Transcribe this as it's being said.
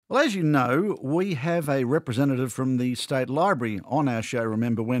Well, as you know, we have a representative from the State Library on our show,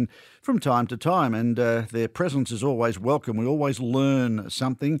 Remember When, from time to time, and their presence is always welcome. We always learn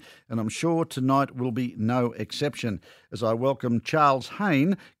something, and I'm sure tonight will be no exception, as I welcome Charles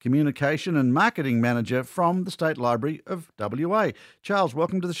Hayne, Communication and Marketing Manager from the State Library of WA. Charles,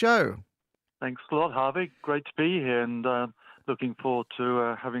 welcome to the show. Thanks a lot, Harvey. Great to be here and looking forward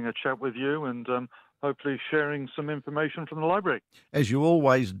to having a chat with you and hopefully sharing some information from the library. As you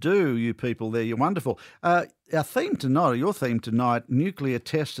always do, you people there, you're wonderful. Our theme tonight, or your theme tonight, nuclear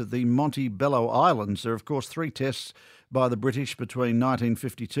tests at the Montebello Islands. There are, of course, 3 tests by the British between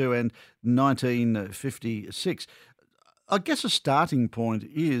 1952 and 1956. I guess a starting point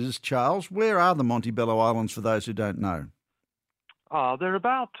is, Charles, where are the Montebello Islands for those who don't know? They're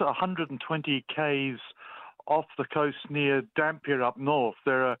about 120 k's off the coast near Dampier up north.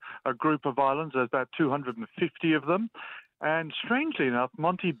 They're a group of islands. There's about 250 of them. And strangely enough,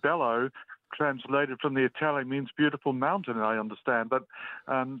 Montebello, translated from the Italian, means beautiful mountain, I understand. But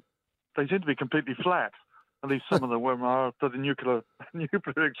they seem to be completely flat. At least some of them are after the nuclear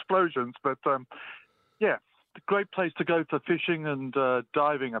explosions. But yeah, a great place to go for fishing and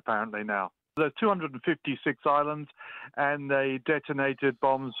diving apparently now. There's 256 islands, and they detonated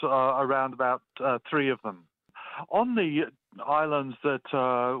bombs around about 3 of them. On the islands that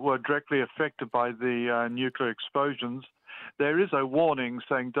were directly affected by the nuclear explosions, there is a warning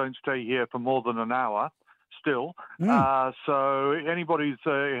saying don't stay here for more than an hour still. So anybody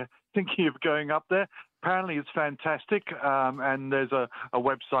who's thinking of going up there, apparently it's fantastic, and there's a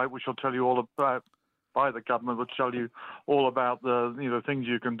website which will tell you all about, by the government, will tell you all about the things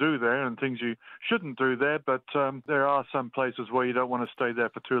you can do there and things you shouldn't do there. But there are some places where you don't want to stay there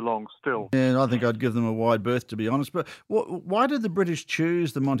for too long still. Yeah, I think I'd give them a wide berth, to be honest. But why did the British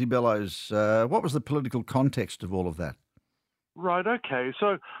choose the Montebellos? What was the political context of all of that? Right, okay.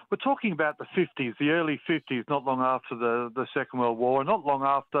 So we're talking about the 50s, the early 50s, not long after the Second World War, not long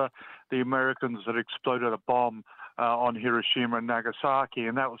after the Americans had exploded a bomb on Hiroshima and Nagasaki,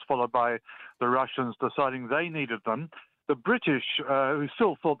 and that was followed by the Russians deciding they needed them. The British, who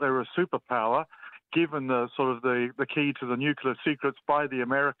still thought they were a superpower, given the key to the nuclear secrets by the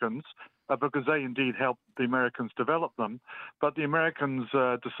Americans, because they indeed helped the Americans develop them. But the Americans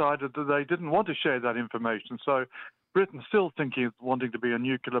decided that they didn't want to share that information. So Britain, still wanting to be a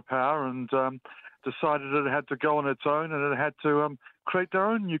nuclear power, and decided it had to go on its own and it had to create their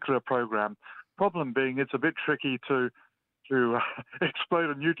own nuclear program. Problem being, it's a bit tricky to explode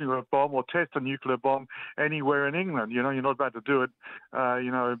a nuclear bomb or test a nuclear bomb anywhere in England. You're not about to do it,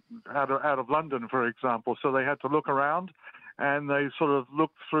 out of London, for example. So they had to look around, and they sort of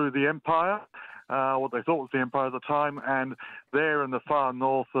looked through the empire, what they thought was the empire at the time, and there in the far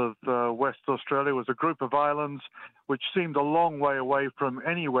north of West Australia was a group of islands which seemed a long way away from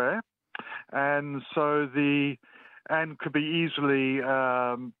anywhere, and could be easily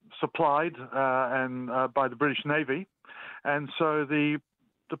supplied by the British Navy. And so the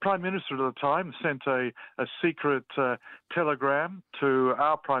Prime Minister at the time sent a secret telegram to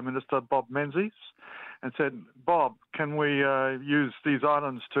our Prime Minister, Bob Menzies, and said, Bob, can we use these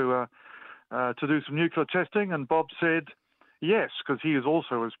islands to do some nuclear testing? And Bob said yes, because he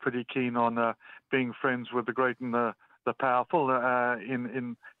was pretty keen on being friends with the great and the powerful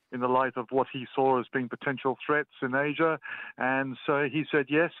in the light of what he saw as being potential threats in Asia. And so he said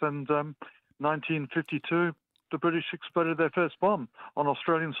yes, and 1952, the British exploded their first bomb on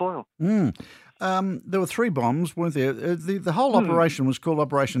Australian soil. There were 3 bombs, weren't there? The whole operation was called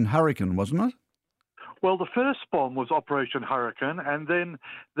Operation Hurricane, wasn't it? Well, the first bomb was Operation Hurricane, and then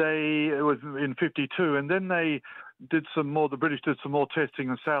it was in 52, and then they did the British did some more testing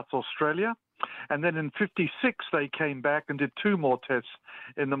in South Australia. And then in 56, they came back and did 2 more tests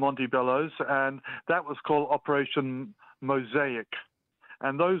in the Montebellos, and that was called Operation Mosaic.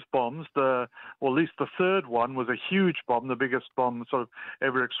 And those bombs, at least the third one, was a huge bomb, the biggest bomb sort of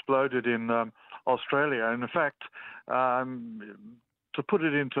ever exploded in Australia. And in fact, to put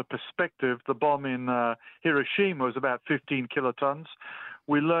it into perspective, the bomb in Hiroshima was about 15 kilotons.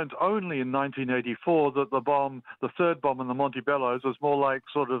 We learned only in 1984 that the third bomb in the Montebellos was more like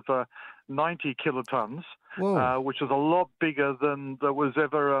sort of 90 kilotons, which is a lot bigger than that was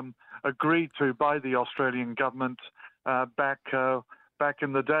ever agreed to by the Australian government back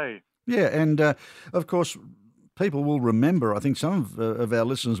in the day. Yeah, and of course, people will remember, I think some of our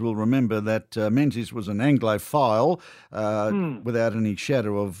listeners will remember that Menzies was an Anglophile, without any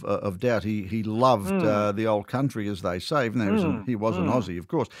shadow of doubt. He loved the old country, as they say, even though he was an Aussie, of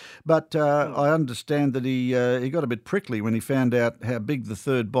course. But I understand that he got a bit prickly when he found out how big the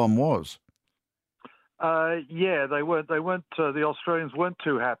third bomb was. Yeah, they weren't. They weren't. The Australians weren't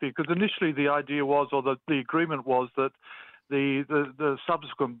too happy because initially the idea was, or the agreement was, that the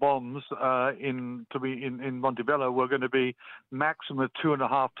subsequent bombs in Montebello were going to be maximum of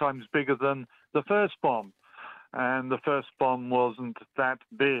 2.5 times bigger than the first bomb, and the first bomb wasn't that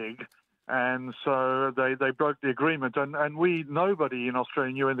big. And so they broke the agreement, and nobody in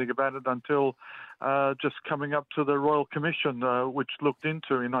Australia knew anything about it until just coming up to the Royal Commission, which looked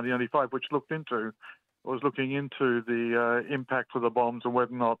into in 1995, was looking into the impact of the bombs and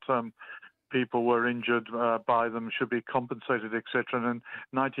whether or not people were injured by them, should be compensated, etc. And in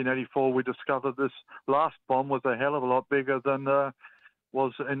 1984, we discovered this last bomb was a hell of a lot bigger than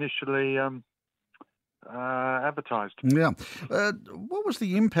was initially advertised. Yeah. What was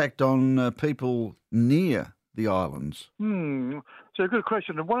the impact on people near the islands? So, a good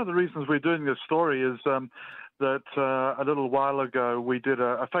question. And one of the reasons we're doing this story is that a little while ago we did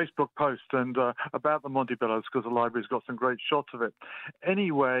a Facebook post and about the Montebellos, because the library's got some great shots of it.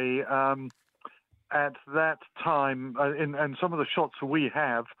 Anyway, at that time, and some of the shots we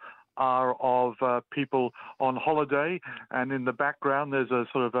have are of people on holiday, and in the background there's a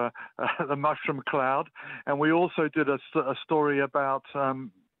sort of a mushroom cloud. And we also did a story about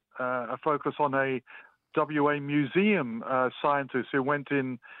a focus on a WA museum scientist who went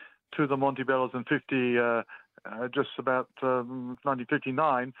in to the Montebellos in just about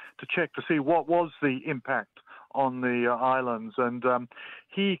 1959 to check to see what was the impact on the islands, and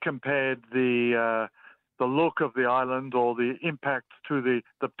he compared the look of the island, or the impact to the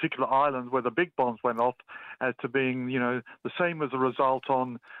particular island where the big bombs went off, as to being, the same as a result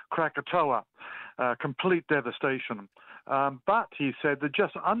on Krakatoa, complete devastation. But he said that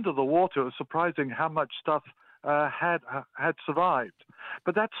just under the water, it was surprising how much stuff had survived.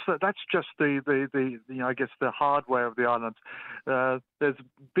 But that's just the I guess the hardware of the island. There's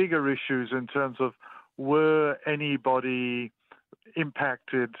bigger issues in terms of, were anybody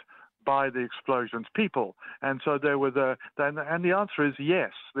impacted by the explosions, people? And so there were and the answer is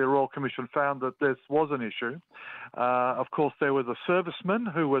yes. The Royal Commission found that this was an issue. Of course, there were the servicemen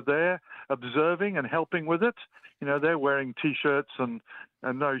who were there observing and helping with it. They're wearing T-shirts and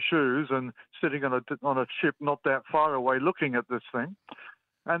no shoes and sitting on a ship not that far away looking at this thing.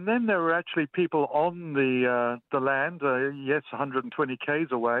 And then there were actually people on the land, yes, 120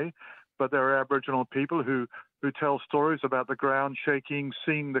 k's away, but there are Aboriginal people who tell stories about the ground shaking,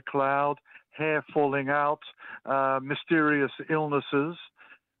 seeing the cloud, hair falling out, mysterious illnesses.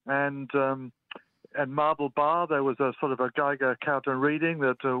 And Marble Bar, there was a sort of a Geiger counter reading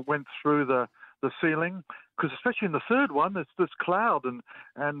that went through the ceiling, because especially in the third one, it's this cloud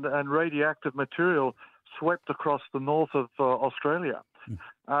and radioactive material swept across the north of Australia.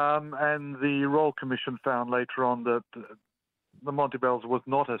 And the Royal Commission found later on that the Montebellos was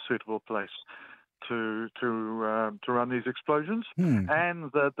not a suitable place to run these explosions,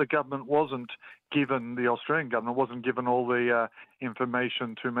 and that the government the Australian government wasn't given all the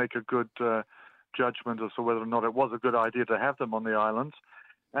information to make a good judgment as to whether or not it was a good idea to have them on the islands.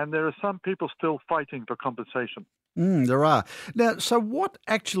 And there are some people still fighting for compensation. There are. Now, so what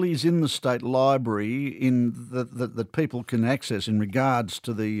actually is in the State Library that people can access in regards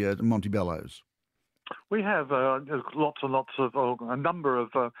to the Montebellos? We have lots and lots of a number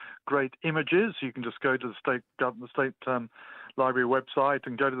of great images. You can just go to the state library website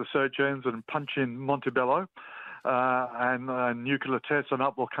and go to the search engines and punch in Montebello and nuclear tests, and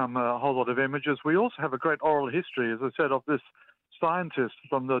up will come a whole lot of images. We also have a great oral history, as I said, of this scientist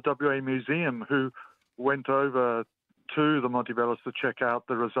from the WA Museum who went over to the Montebellos to check out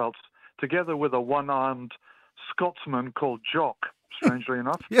the results, together with a one-armed Scotsman called Jock, strangely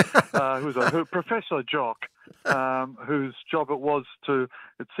enough, who's Professor Jock, whose job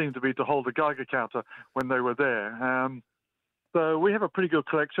it seemed to be to hold a Geiger counter when they were there. So we have a pretty good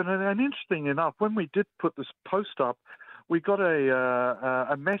collection. And interesting enough, when we did put this post up, we got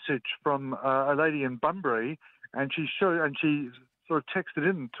a message from a lady in Bunbury, and she sort of texted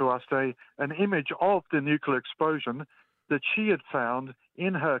in to us an image of the nuclear explosion that she had found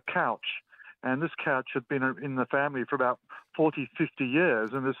in her couch. And this couch had been in the family for about 40, 50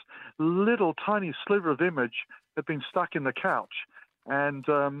 years. And this little tiny sliver of image had been stuck in the couch. And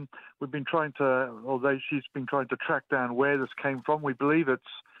she's been trying to track down where this came from. We believe it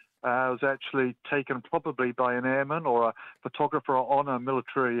was actually taken probably by an airman or a photographer on a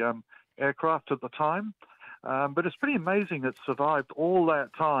military aircraft at the time. But it's pretty amazing it survived all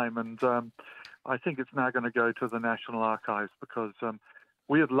that time. And I think it's now going to go to the National Archives, because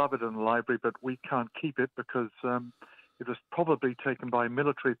we would love it in the library, but we can't keep it because it was probably taken by a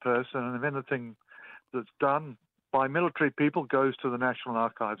military person, and if anything that's done by military people goes to the National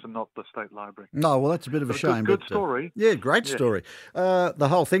Archives and not the State Library. No, well, that's a bit of a shame. Good story. Yeah, great story. The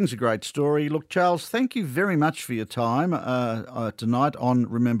whole thing's a great story. Look, Charles, thank you very much for your time tonight on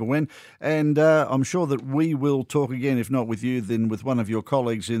Remember When, and I'm sure that we will talk again, if not with you, then with one of your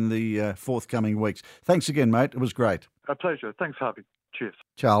colleagues in the forthcoming weeks. Thanks again, mate. It was great. A pleasure. Thanks, Harvey. Cheers.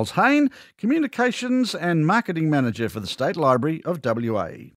 Charles Hayne, Communications and Marketing Manager for the State Library of WA.